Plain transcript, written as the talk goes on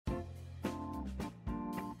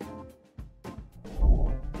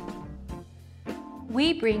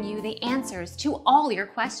we bring you the answers to all your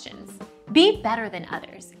questions. Be better than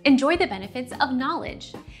others. Enjoy the benefits of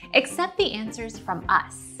knowledge. Accept the answers from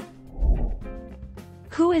us.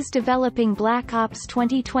 Who is developing Black Ops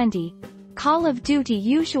 2020? Call of Duty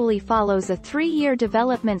usually follows a 3-year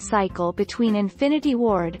development cycle between Infinity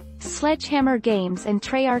Ward, Sledgehammer Games and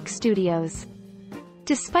Treyarch Studios.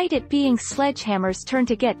 Despite it being Sledgehammer's turn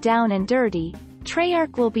to get down and dirty,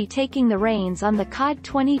 Treyarch will be taking the reins on the COD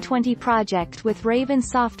 2020 project with Raven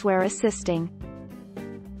Software assisting.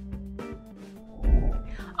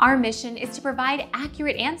 Our mission is to provide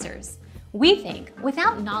accurate answers. We think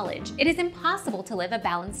without knowledge, it is impossible to live a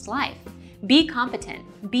balanced life. Be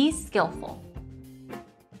competent, be skillful.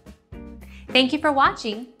 Thank you for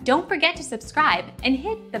watching. Don't forget to subscribe and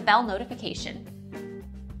hit the bell notification.